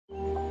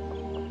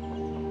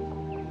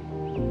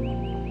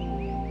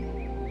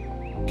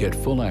Get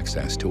full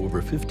access to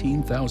over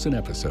 15,000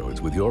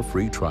 episodes with your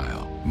free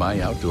trial.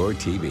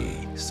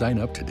 MyOutdoorTV. Sign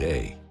up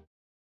today.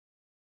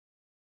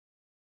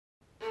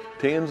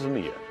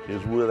 Tanzania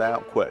is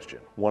without question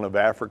one of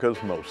Africa's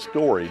most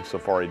storied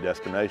safari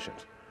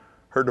destinations.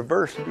 Her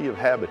diversity of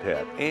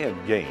habitat and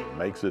game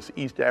makes this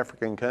East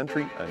African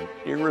country an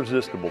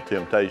irresistible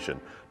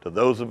temptation to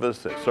those of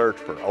us that search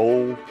for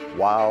old,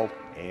 wild,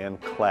 and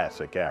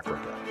classic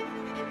Africa.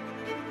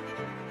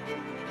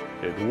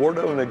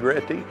 Eduardo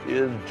Negrete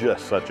is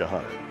just such a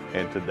hunter,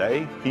 and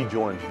today he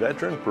joins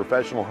veteran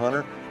professional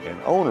hunter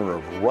and owner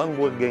of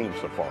Rungwa Game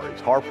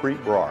Safaris,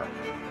 Harpreet Brar,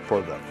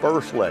 for the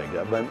first leg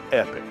of an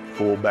epic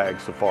full bag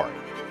safari.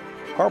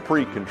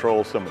 Harpreet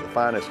controls some of the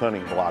finest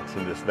hunting blocks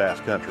in this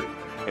vast country,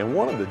 and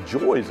one of the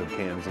joys of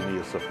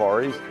Tanzania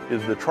safaris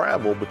is the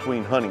travel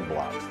between hunting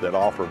blocks that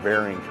offer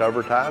varying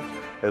cover types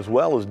as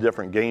well as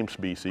different game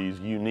species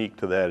unique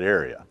to that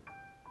area.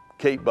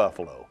 Cape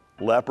buffalo,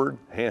 leopard,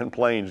 and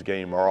plains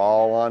game are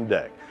all on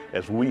deck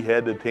as we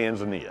head to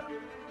Tanzania.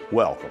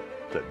 Welcome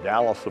to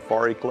Dallas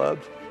Safari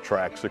Club's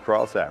Tracks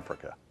Across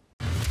Africa.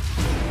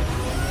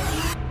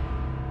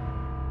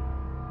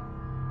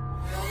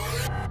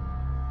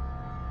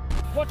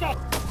 Watch out!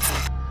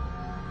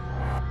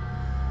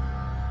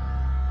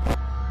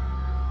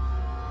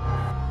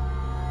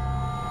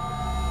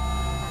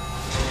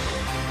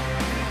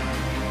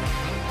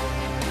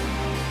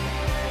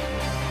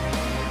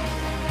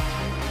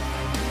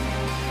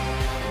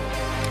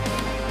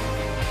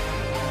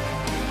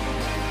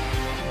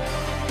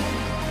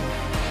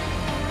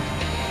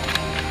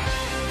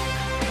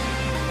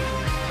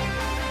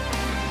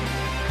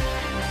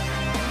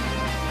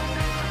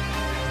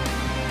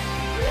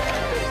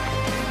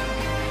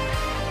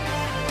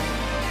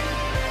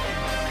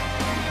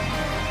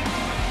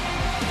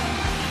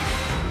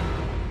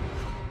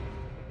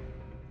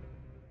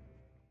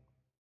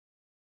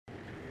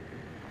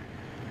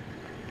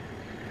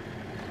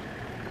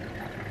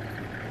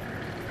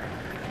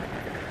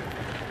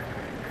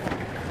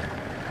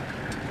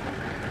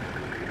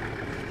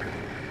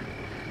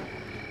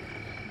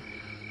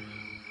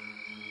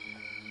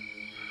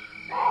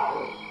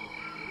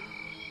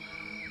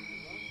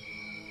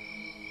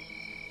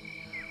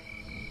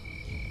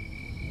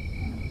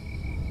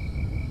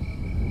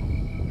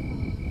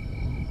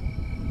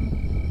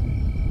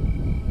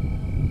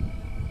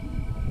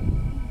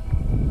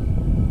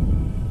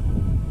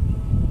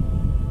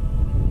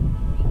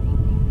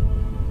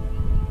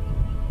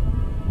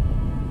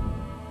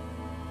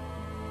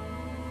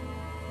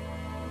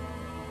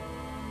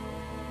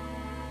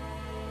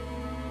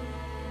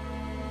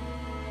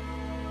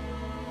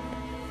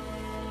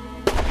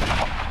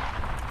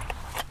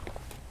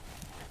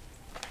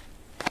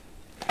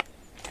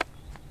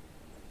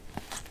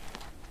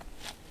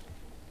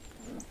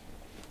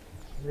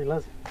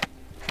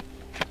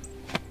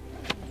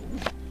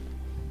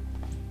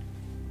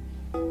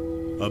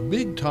 A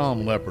big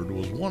tom leopard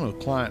was one of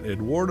client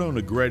Eduardo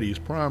Negrete's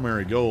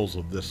primary goals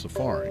of this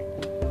safari.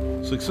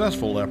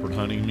 Successful leopard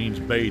hunting means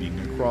baiting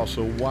across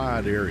a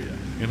wide area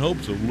in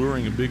hopes of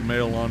luring a big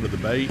male onto the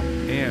bait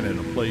and at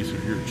a place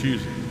of your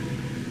choosing.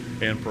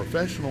 And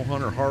professional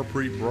hunter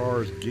Harpreet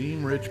Brar's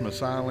game-rich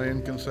Maasai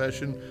Land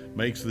concession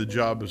makes the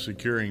job of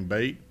securing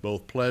bait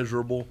both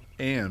pleasurable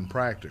and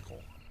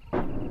practical.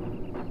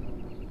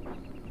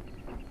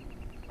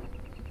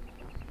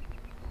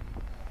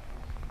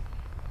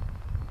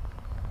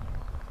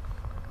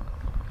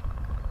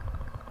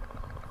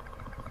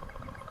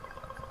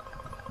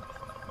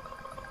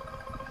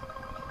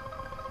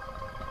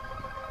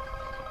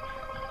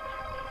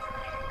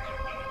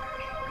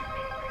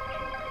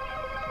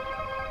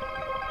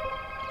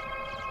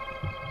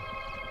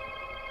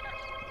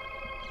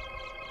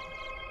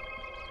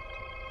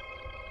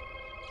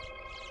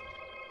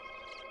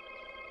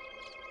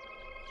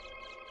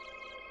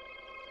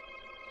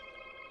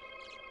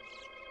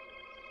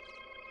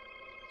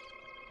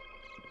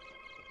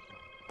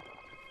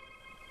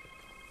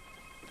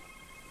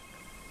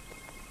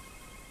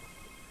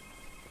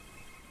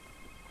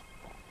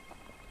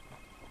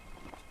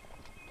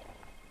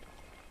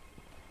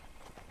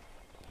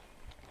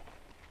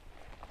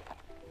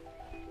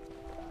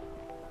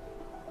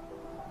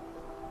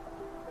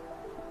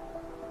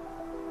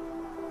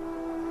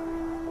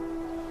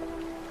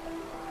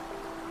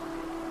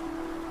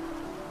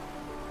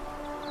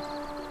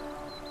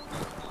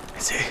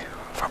 See,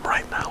 from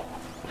right now.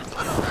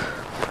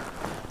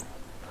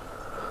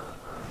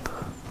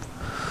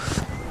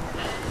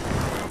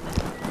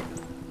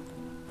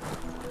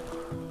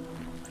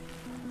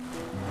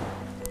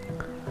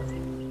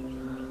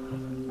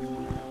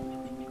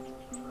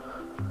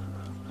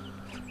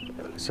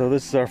 So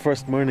this is our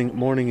first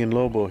morning in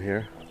Lobo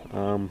here.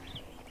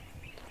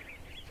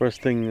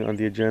 First thing on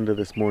the agenda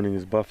this morning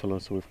is buffalo,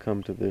 so we've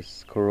come to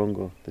this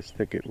korongo, this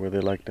thicket where they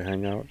like to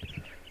hang out.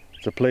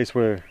 It's a place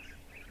where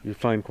you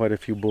find quite a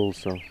few bulls,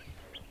 so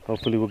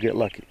hopefully we'll get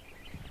lucky.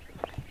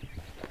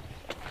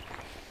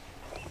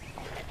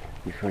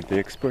 We heard the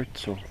expert,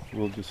 so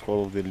we'll just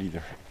follow the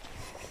leader.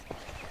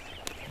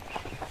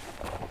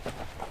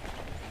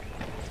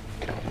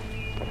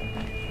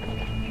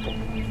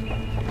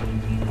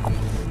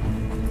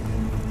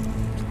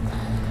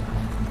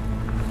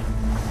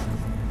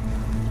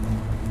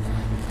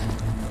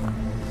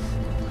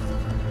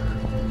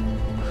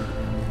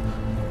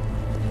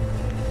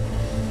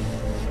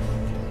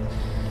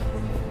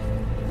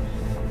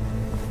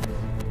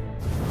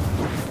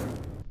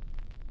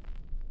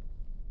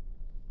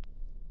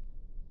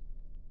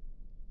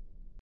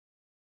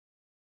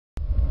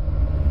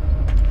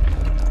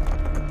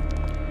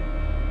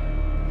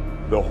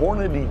 The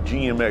Hornady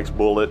GMX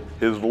bullet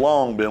has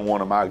long been one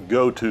of my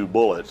go-to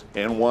bullets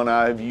and one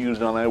I have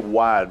used on a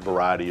wide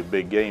variety of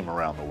big game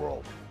around the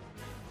world.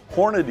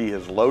 Hornady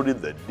has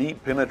loaded the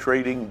deep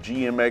penetrating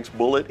GMX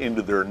bullet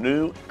into their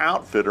new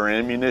Outfitter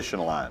ammunition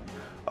line,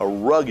 a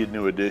rugged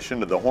new addition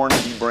to the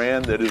Hornady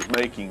brand that is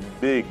making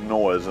big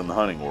noise in the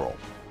hunting world.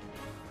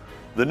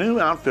 The new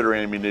Outfitter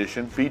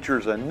ammunition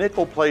features a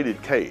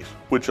nickel-plated case,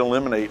 which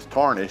eliminates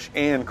tarnish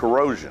and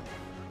corrosion.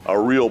 A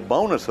real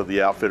bonus of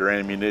the Outfitter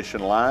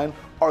ammunition line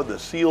are the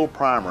sealed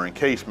primer and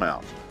case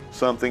mounts,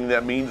 something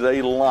that means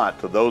a lot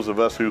to those of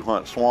us who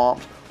hunt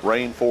swamps,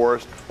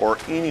 rainforest, or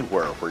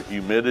anywhere where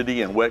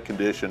humidity and wet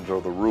conditions are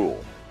the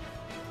rule.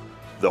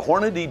 The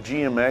Hornady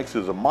GMX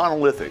is a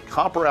monolithic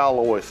copper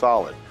alloy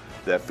solid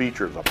that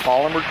features a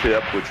polymer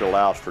tip which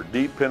allows for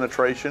deep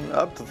penetration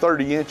up to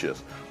 30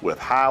 inches with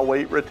high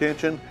weight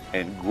retention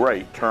and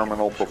great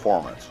terminal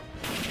performance.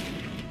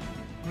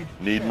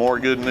 Need more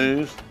good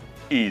news?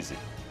 Easy.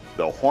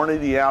 The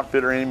Hornady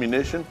Outfitter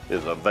ammunition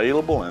is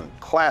available in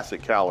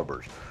classic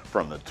calibers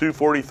from the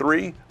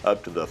 .243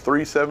 up to the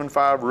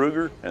 .375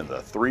 Ruger and the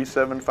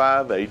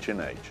 .375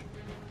 H&H.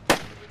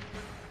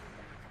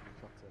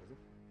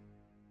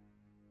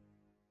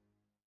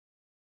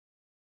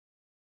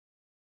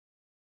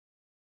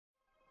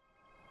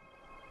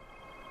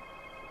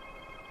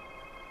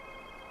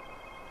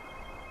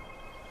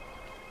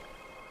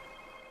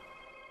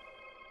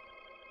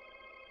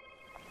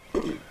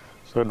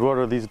 So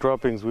Eduardo, these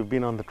droppings, we've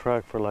been on the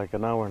track for like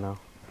an hour now.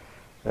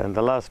 And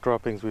the last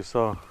droppings we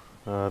saw,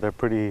 they're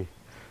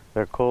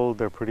cold,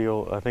 they're pretty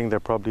old. I think they're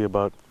probably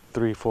about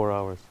 3-4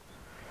 hours.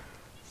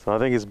 So I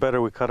think it's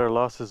better we cut our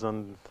losses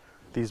on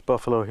these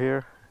buffalo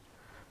here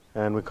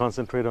and we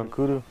concentrate on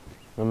kudu.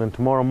 And then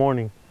tomorrow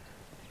morning,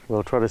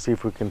 we'll try to see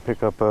if we can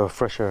pick up a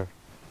fresher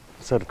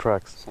set of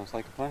tracks. Sounds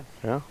like a plan.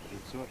 Yeah?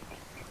 Let's do it.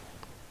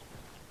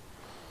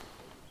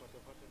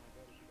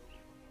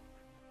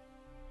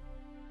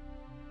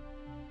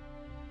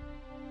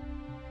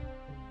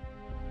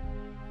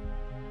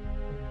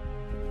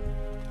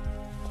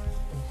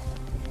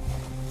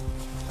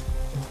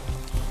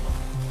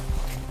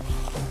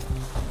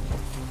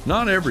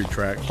 Not every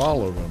track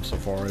followed on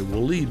safari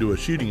will lead to a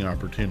shooting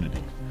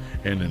opportunity,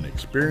 and an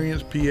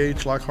experienced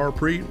PH like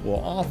Harpreet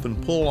will often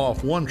pull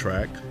off one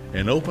track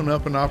and open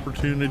up an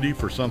opportunity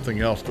for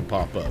something else to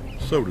pop up,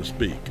 so to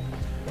speak.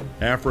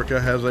 Africa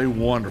has a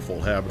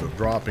wonderful habit of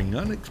dropping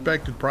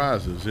unexpected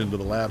prizes into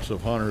the laps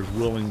of hunters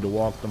willing to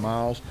walk the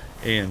miles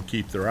and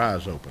keep their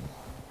eyes open.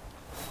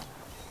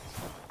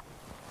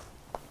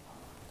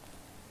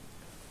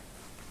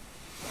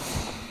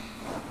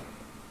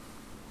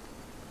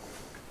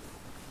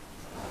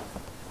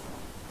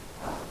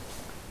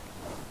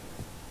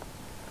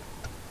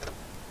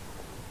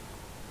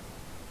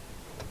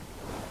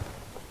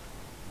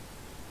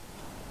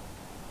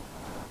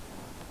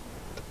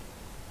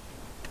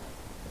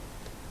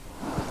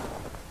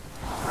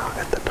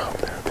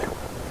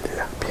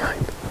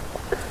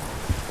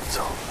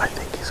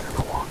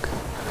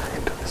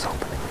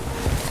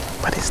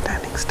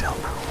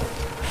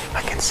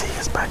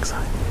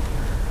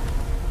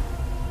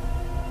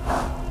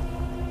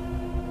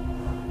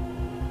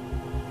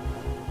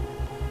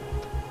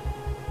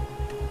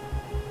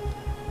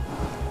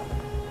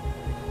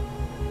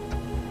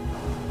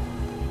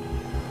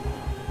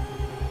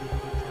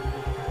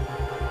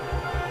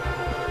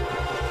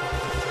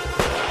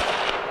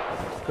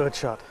 Good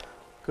shot.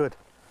 Good.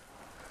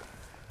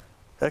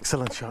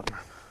 Excellent shot, man.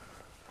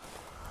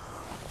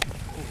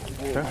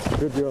 Yeah,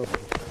 good job.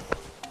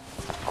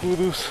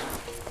 Kudos,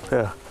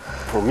 Yeah.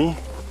 for me,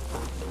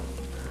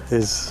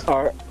 Is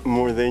are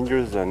more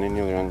dangerous than any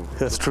other animal.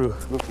 that's true.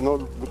 Look, no,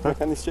 look, my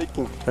hand is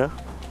shaking. Yeah.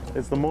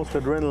 It's the most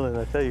adrenaline,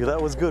 I tell you.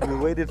 That was good. We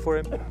waited for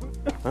him.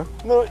 Huh?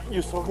 No,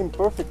 you saw him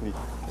perfectly.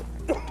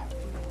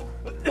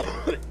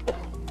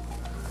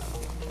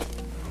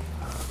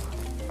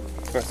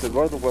 As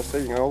Eduardo was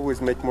saying, I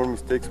always make more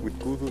mistakes with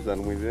kudos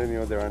than with any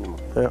other animal.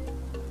 Yeah.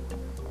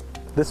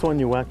 This one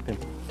you whacked him.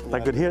 I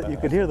could hear. You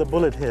could hear the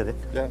bullet hit it.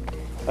 Yeah,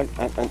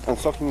 and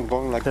saw him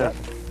going like that.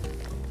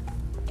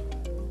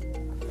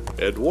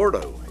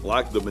 Eduardo,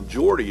 like the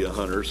majority of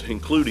hunters,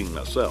 including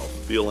myself,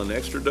 feel an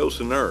extra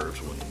dose of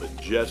nerves when the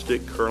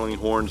majestic curling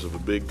horns of a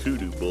big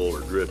kudu bull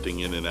are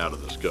drifting in and out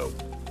of the scope.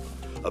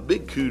 A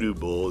big kudu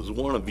bull is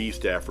one of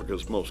East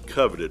Africa's most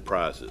coveted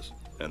prizes,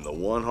 and the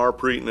one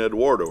Harpreet and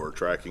Eduardo are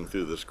tracking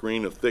through the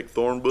screen of thick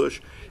thorn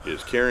bush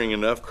is carrying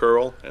enough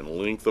curl and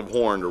length of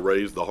horn to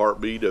raise the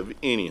heartbeat of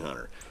any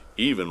hunter,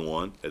 even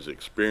one as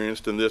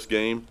experienced in this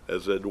game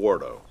as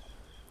Eduardo.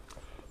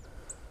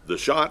 The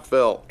shot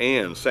felt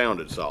and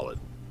sounded solid.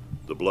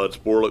 The blood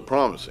spoor looked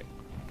promising,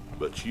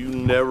 but you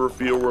never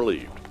feel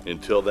relieved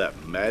until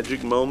that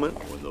magic moment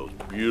when those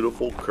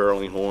beautiful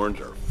curling horns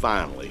are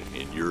finally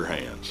in your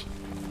hands.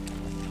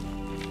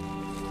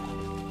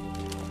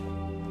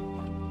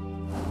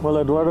 Well,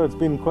 Eduardo, it's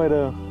been quite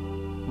a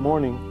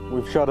morning.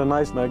 We've shot a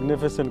nice,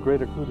 magnificent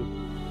greater kudu.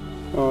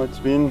 Oh, it's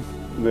been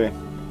the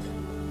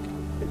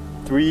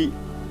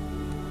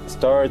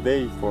 3-star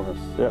day for us.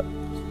 Yeah.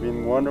 It's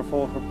been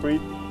wonderful,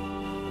 Harpreet.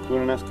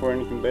 Couldn't ask for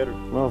anything better.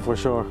 No, for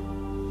sure.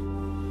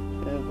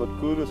 Yeah, but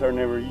kudos are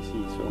never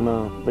easy, so.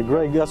 No, the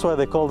gray, that's why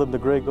they call them the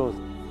gray ghost.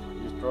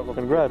 You struggle.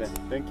 Congrats. To get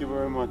them. Thank you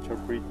very much,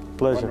 Harpreet.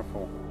 Pleasure.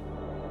 Wonderful.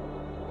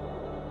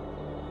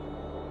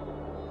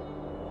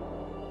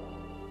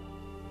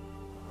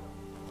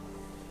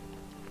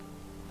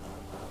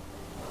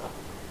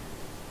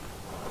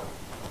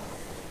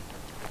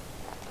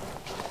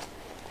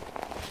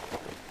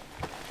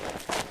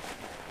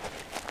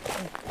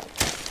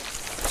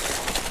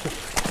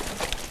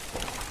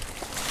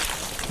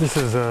 This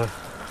is a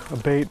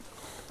bait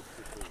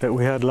that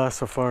we had last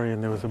safari,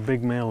 and there was a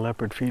big male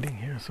leopard feeding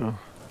here, so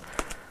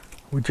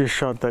we just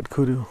shot that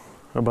kudu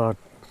about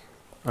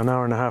an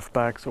hour and a half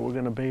back, so we're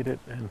gonna bait it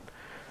and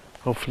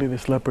hopefully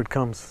this leopard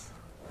comes.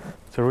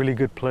 It's a really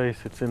good place.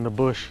 It's in the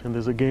bush and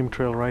there's a game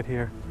trail right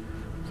here,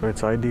 so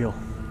it's ideal.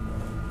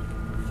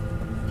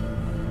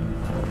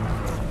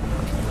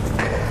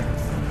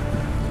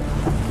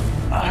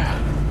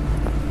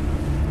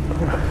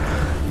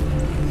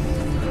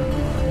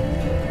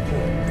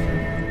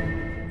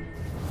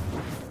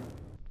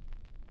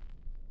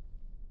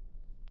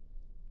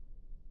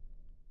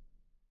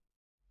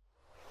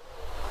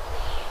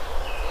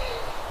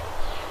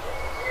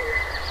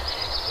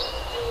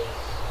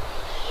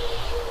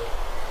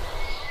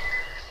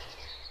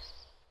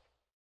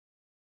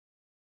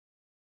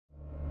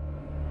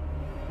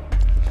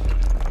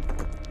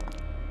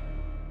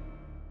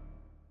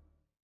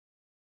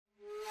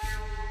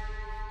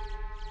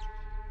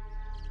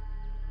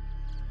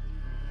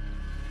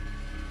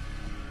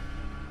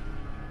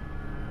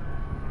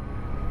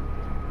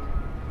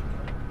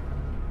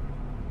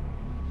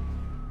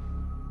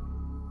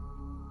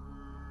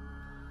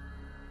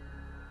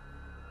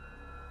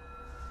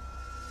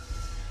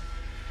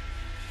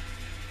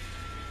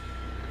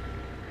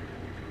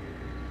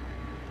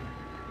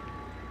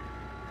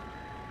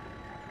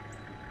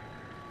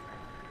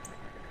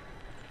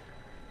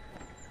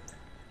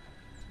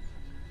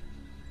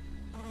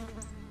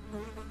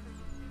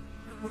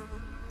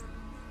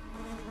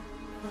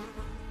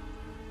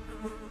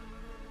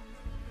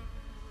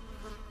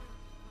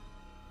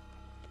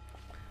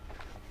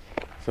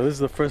 So this is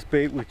the first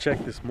bait we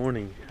checked this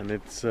morning, and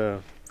it's,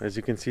 as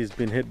you can see, it's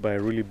been hit by a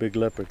really big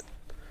leopard.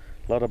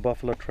 A lot of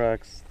buffalo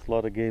tracks, a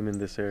lot of game in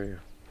this area.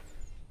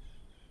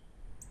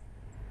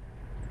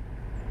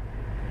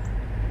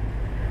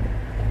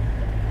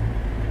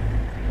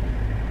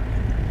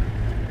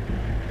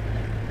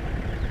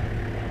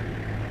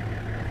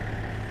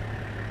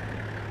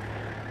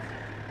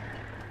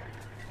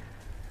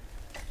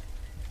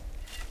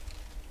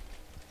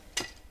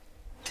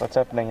 What's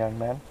happening, young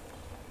man?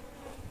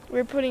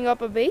 We're putting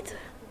up a bait.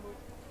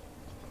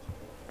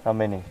 How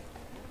many?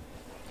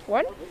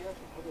 One.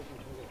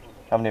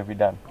 How many have we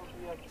done?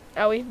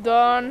 We've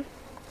done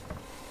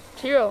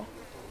 0.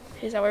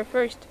 Here's our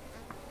first.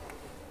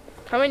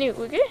 How many,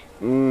 Wiki?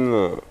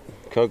 No.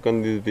 How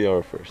can this be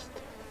our first?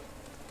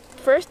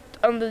 First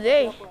on the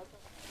day.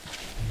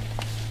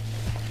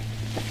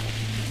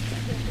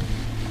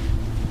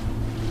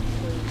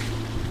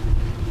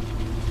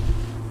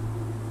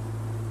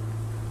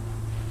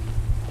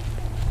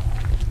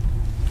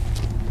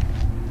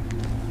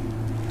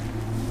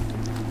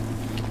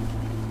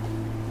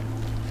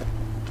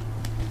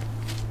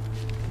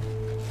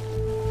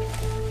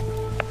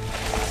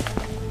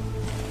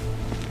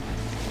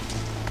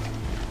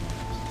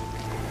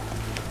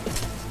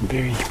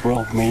 Very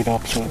well made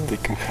up so that they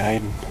can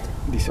hide.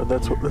 So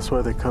that's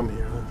why they come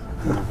here.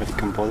 Nobody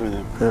can bother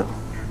them. Yeah.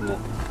 No.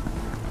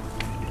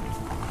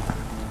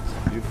 It's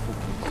a beautiful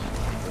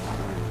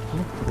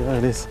place. Yeah,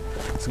 it is.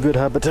 It's a good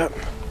habitat.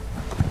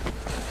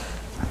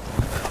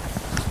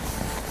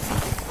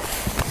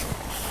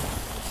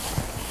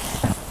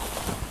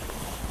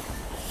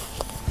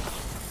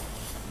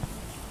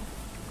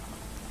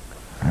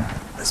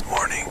 This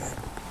morning,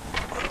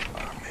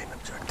 our main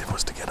objective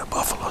was to get a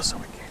buffalo, so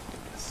we came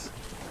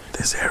to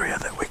this area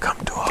that we come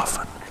to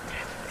often.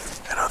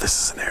 You know,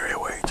 this is an area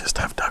where you just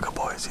have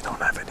duggaboys. You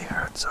don't have any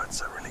herd, so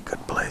it's a really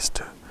good place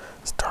to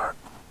start.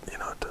 You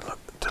know,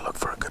 to look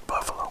for a good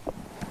buffalo.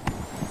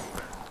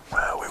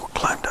 Well, we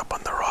climbed up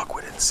on the rock.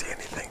 We didn't see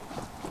anything,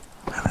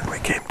 and then we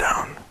came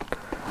down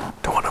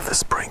to one of the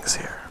springs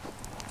here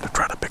to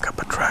try to pick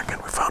up a track,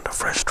 and we found a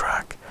fresh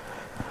track.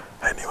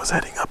 And he was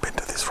heading up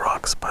into these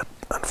rocks, but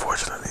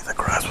unfortunately the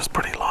grass was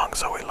pretty long,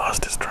 so we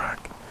lost his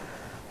track.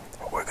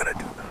 What we're gonna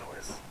do now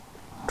is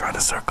try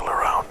to circle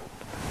around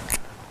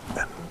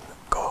and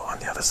go on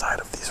the other side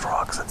of these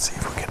rocks and see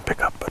if we can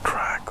pick up a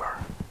track or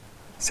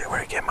see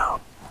where he came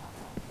out.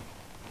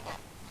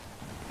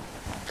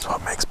 It's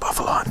what makes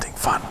buffalo hunting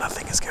fun.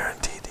 Nothing is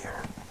guaranteed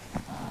here.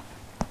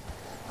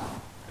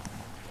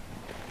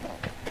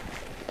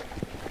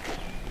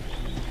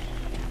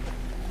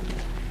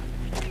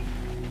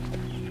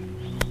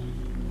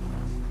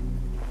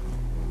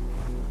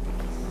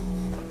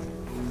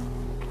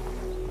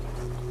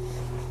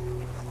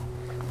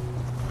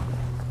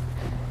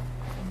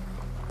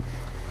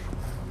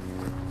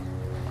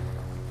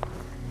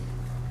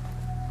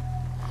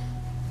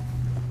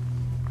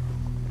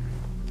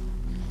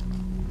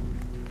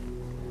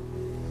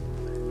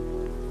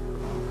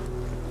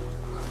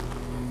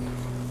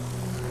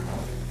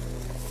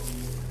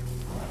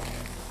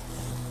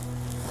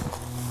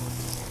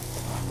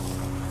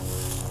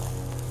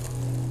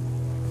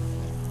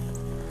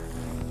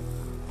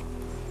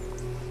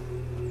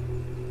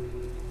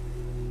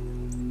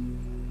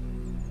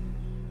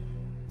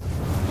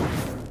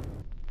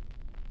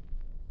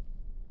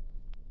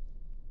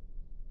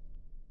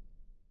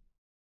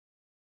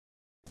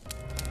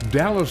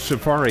 Dallas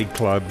Safari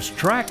Club's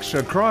Tracks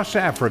Across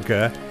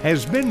Africa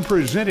has been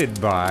presented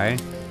by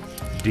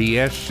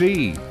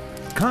DSC,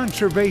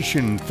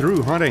 Conservation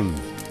Through Hunting,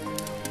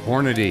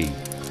 Hornady,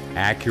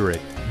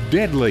 Accurate,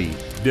 Deadly,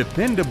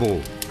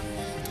 Dependable,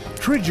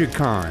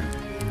 Trigicon,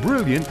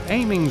 Brilliant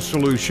Aiming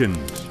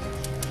Solutions,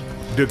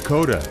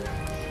 Dakota,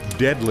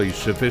 Deadly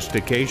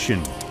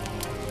Sophistication,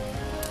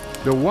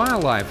 the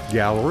Wildlife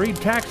Gallery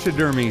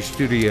Taxidermy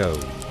Studio,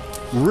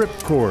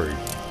 Ripcord,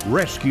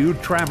 Rescue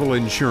Travel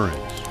Insurance,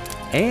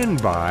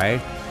 and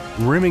by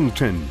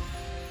Remington,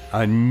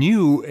 a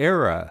new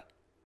era.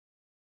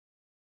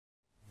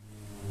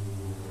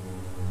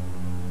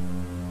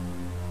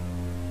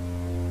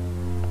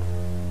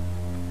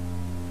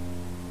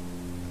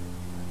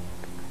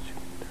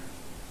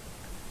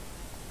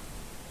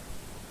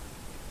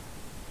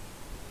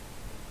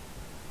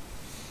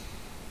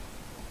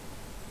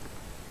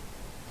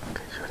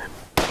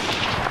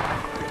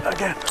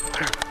 Again.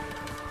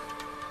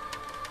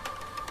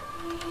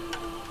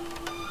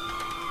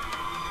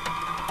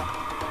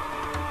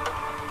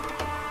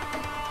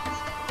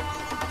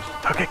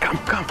 Okay, come.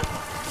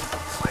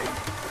 Wait.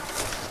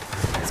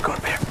 Let's go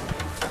up here.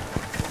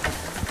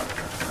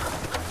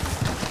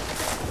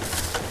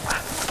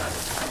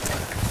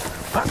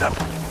 Stand up.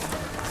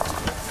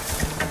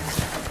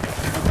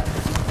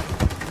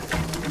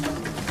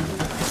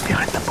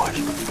 Behind the bush.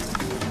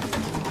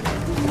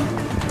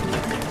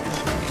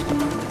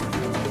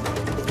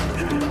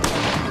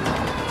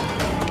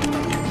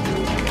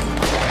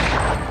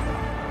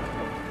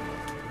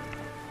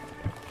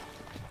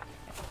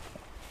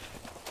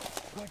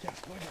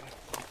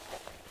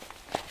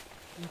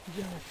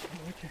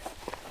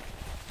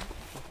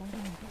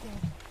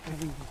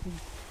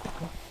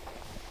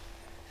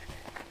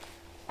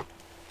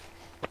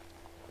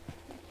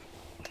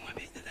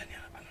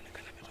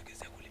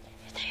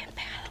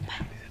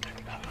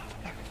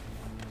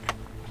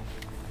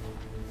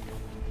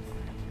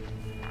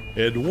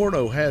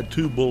 Eduardo had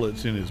 2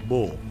 bullets in his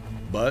bull,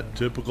 but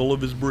typical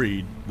of his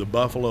breed, the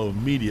buffalo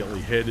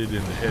immediately headed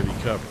into heavy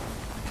cover.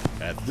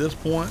 At this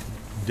point,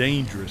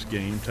 dangerous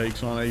game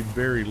takes on a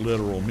very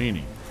literal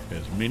meaning,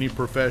 as many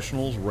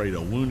professionals rate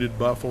a wounded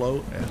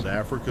buffalo as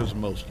Africa's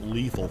most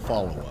lethal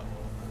follow-up.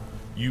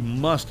 You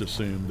must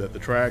assume that the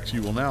tracks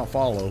you will now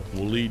follow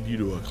will lead you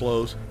to a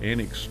close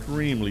and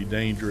extremely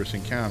dangerous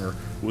encounter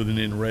with an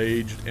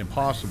enraged and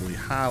possibly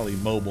highly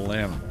mobile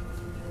animal.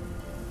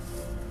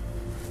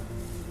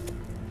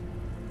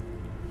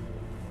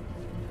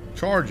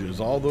 Charges,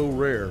 although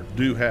rare,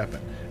 do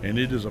happen, and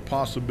it is a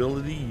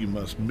possibility you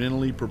must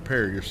mentally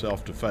prepare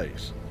yourself to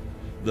face.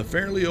 The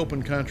fairly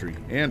open country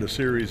and a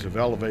series of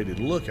elevated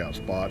lookout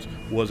spots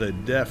was a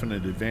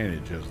definite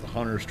advantage as the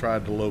hunters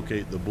tried to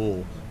locate the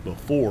bull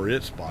before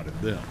it spotted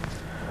them.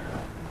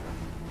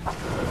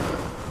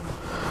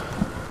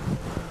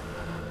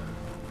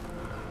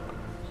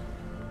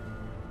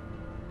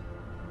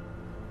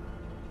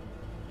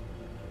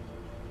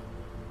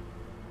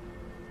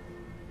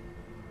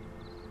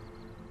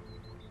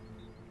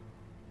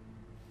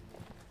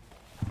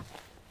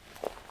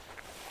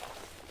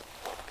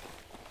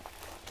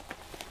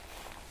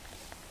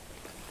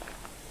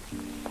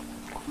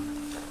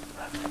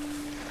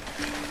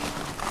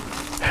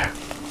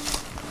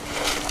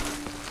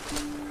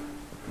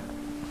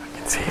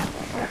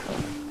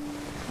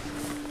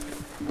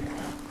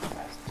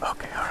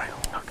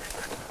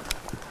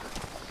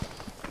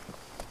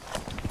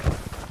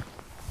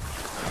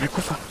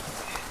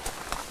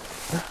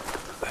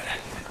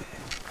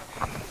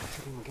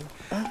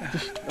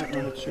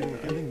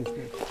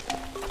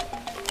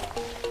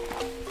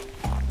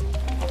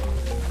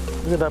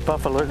 Look at that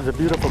buffalo. It's a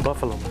beautiful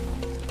buffalo.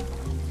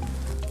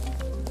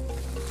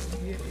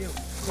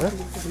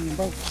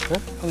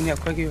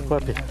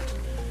 Wapi?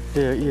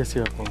 Yes,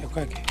 here.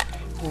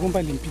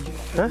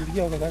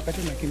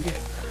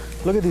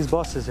 Look at these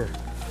bosses here.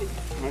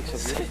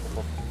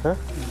 Huh?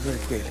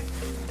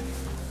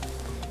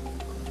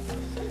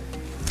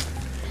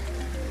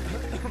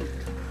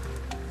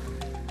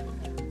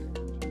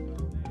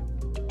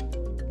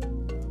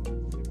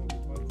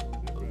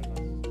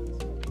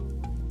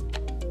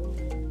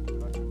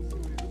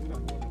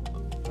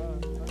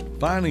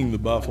 Finding the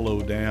buffalo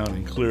down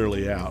and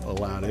clearly out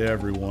allowed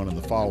everyone in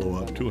the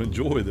follow-up to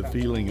enjoy the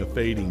feeling of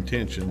fading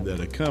tension that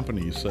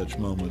accompanies such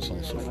moments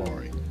on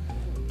safari.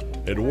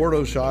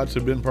 Eduardo's shots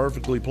had been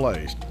perfectly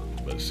placed,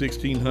 but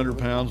 1,600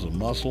 pounds of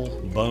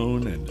muscle,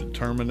 bone, and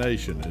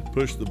determination had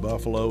pushed the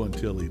buffalo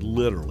until he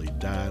literally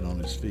died on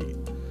his feet.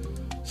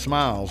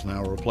 Smiles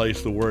now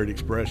replaced the worried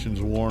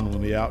expressions worn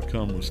when the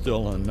outcome was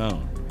still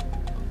unknown.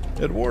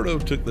 Eduardo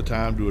took the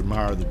time to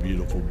admire the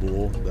beautiful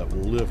bull that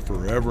will live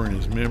forever in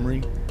his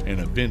memory and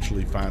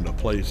eventually find a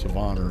place of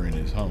honor in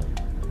his home.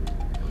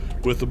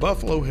 With the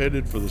buffalo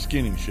headed for the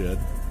skinning shed,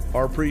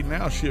 Harpreet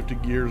now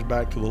shifted gears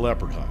back to the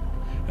leopard hunt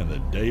and the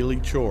daily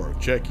chore of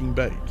checking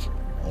baits,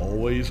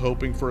 always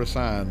hoping for a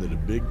sign that a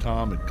big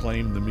Tom had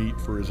claimed the meat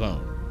for his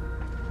own.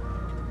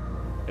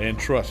 And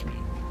trust me,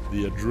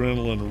 The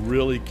adrenaline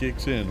really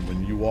kicks in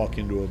when you walk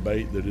into a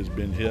bait that has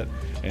been hit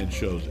and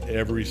shows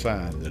every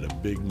sign that a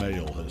big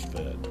male has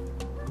fed.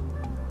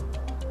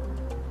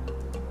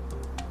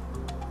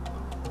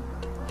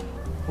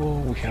 Oh,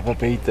 we have a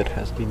bait that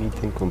has been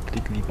eaten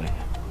completely by,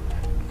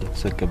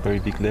 looks like a very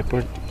big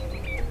leopard.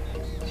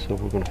 So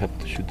we're gonna have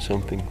to shoot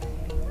something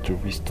to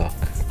restock.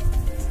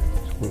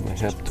 So we might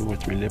have 2 or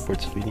 3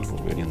 leopards feeding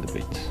already on the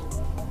baits.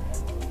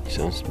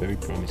 Sounds very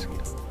promising.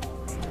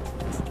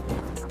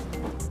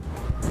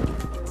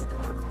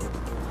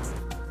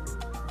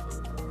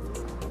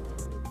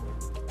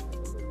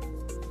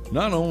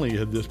 Not only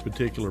had this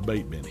particular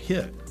bait been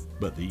hit,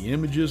 but the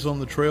images on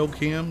the trail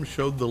cam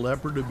showed the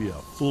leopard to be a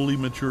fully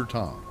mature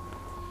tom.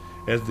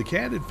 As the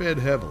cat had fed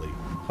heavily,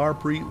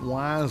 Harpreet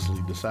wisely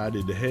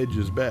decided to hedge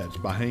his bets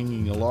by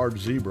hanging a large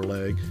zebra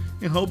leg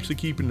in hopes of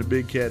keeping the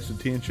big cat's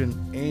attention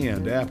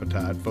and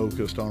appetite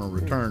focused on a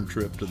return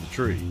trip to the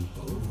tree.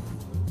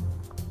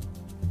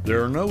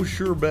 There are no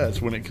sure bets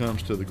when it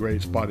comes to the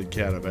great spotted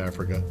cat of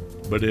Africa,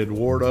 but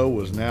Eduardo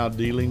was now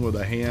dealing with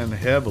a hand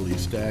heavily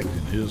stacked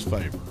in his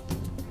favor.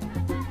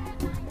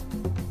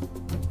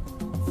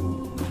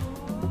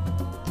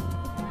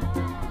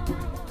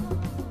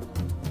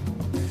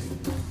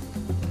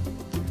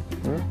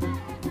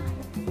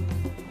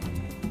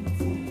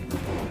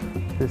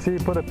 You see,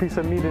 put a piece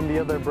of meat in the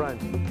other branch.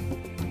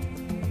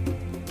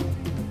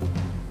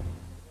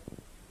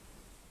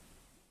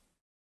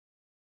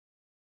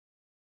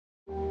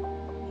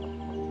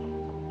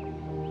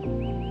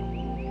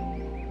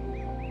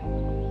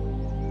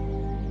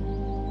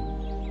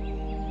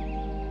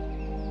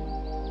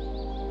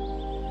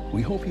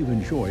 We hope you've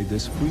enjoyed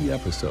this free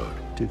episode.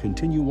 To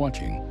continue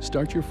watching,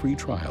 start your free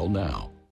trial now.